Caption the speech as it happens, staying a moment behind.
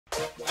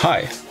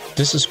Hi,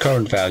 this is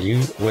Current Value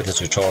with a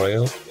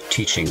tutorial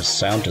teaching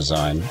sound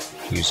design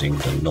using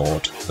the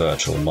Nord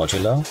Virtual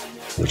Modular,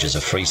 which is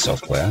a free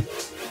software.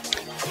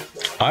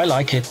 I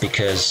like it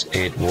because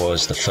it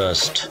was the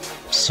first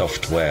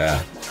software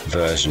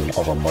version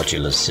of a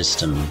modular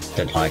system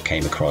that I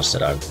came across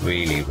that I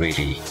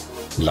really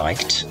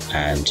liked,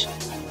 and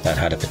that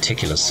had a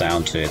particular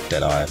sound to it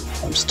that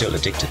I'm still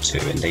addicted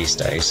to in these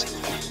days.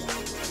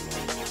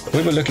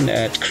 We were looking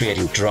at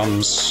creating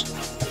drums,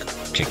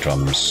 kick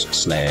drums,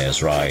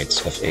 snares,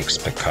 rides,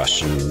 FX,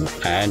 percussion,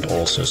 and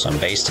also some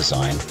bass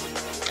design.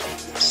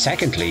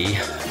 Secondly,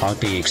 I'll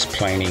be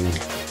explaining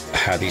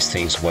how these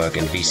things work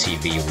in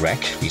VCV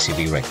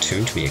Rack.The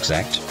to be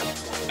exact.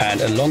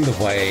 And along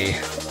the way,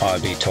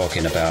 I'll be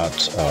talking about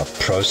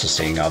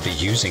processing. I'll be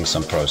using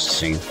some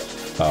processing,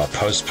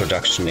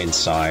 post-production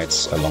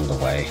insights along the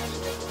way.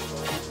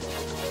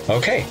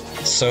 Okay,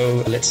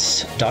 so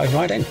let's dive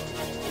right in.